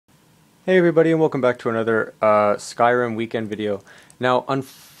Hey everybody, and welcome back to another Skyrim weekend video. Now,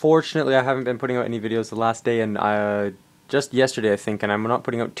 unfortunately, I haven't been putting out any videos the last day, and just yesterday I think, and I'm not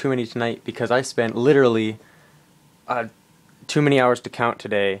putting out too many tonight because I spent literally too many hours to count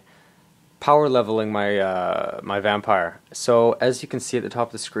today power leveling my vampire. So as you can see at the top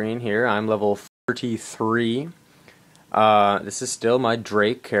of the screen here, I'm level 33. This is still my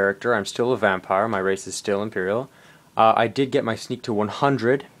Drake character. I'm still a vampire. My race is still Imperial. I did get my sneak to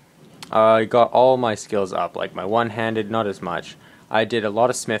 100. I got all my skills up, like my one-handed, not as much. I did a lot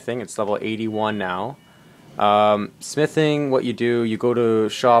of smithing. It's level 81 now. Smithing, what you do, you go to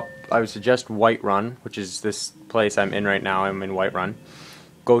shop, I would suggest Whiterun, which is this place I'm in right now. I'm in Whiterun.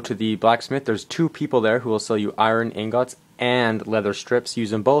 Go to the blacksmith. There's two people there who will sell you iron ingots and leather strips. Use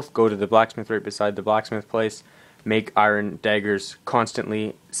them both. Go to the blacksmith right beside the blacksmith place. Make iron daggers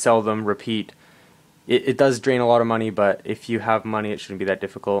constantly. Sell them. Repeat. It does drain a lot of money, but if you have money, it shouldn't be that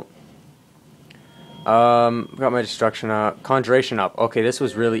difficult. Got my destruction up, conjuration up. Okay, this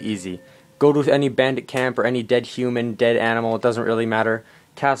was really easy. Go to any bandit camp or any dead human, dead animal, it doesn't really matter.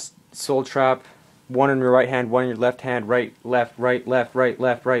 Cast soul trap, one in your right hand, one in your left hand, right, left, right, left, right,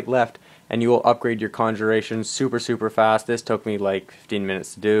 left, right, left, and you will upgrade your conjuration super fast. This took me like 15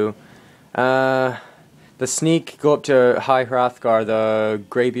 minutes to do. The sneak, go up to High Hrothgar, the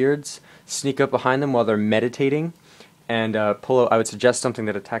Greybeards, sneak up behind them while they're meditating. And pull out, I would suggest something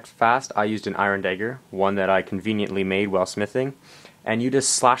that attacks fast. I used an iron dagger, one that I conveniently made while smithing. And you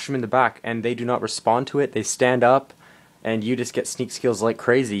just slash them in the back, and they do not respond to it. They stand up, and you just get sneak skills like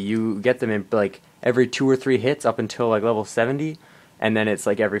crazy. You get them in like every 2 or 3 hits up until like level 70, and then it's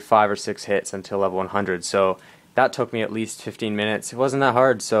like every 5 or 6 hits until level 100. So that took me at least 15 minutes. It wasn't that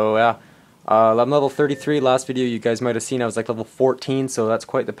hard, so yeah. I'm level 33. Last video you guys might have seen I was like level 14, so that's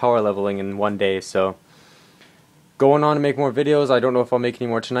quite the power leveling in one day, so... Going on to make more videos. I don't know if I'll make any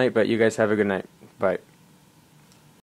more tonight, but you guys have a good night. Bye.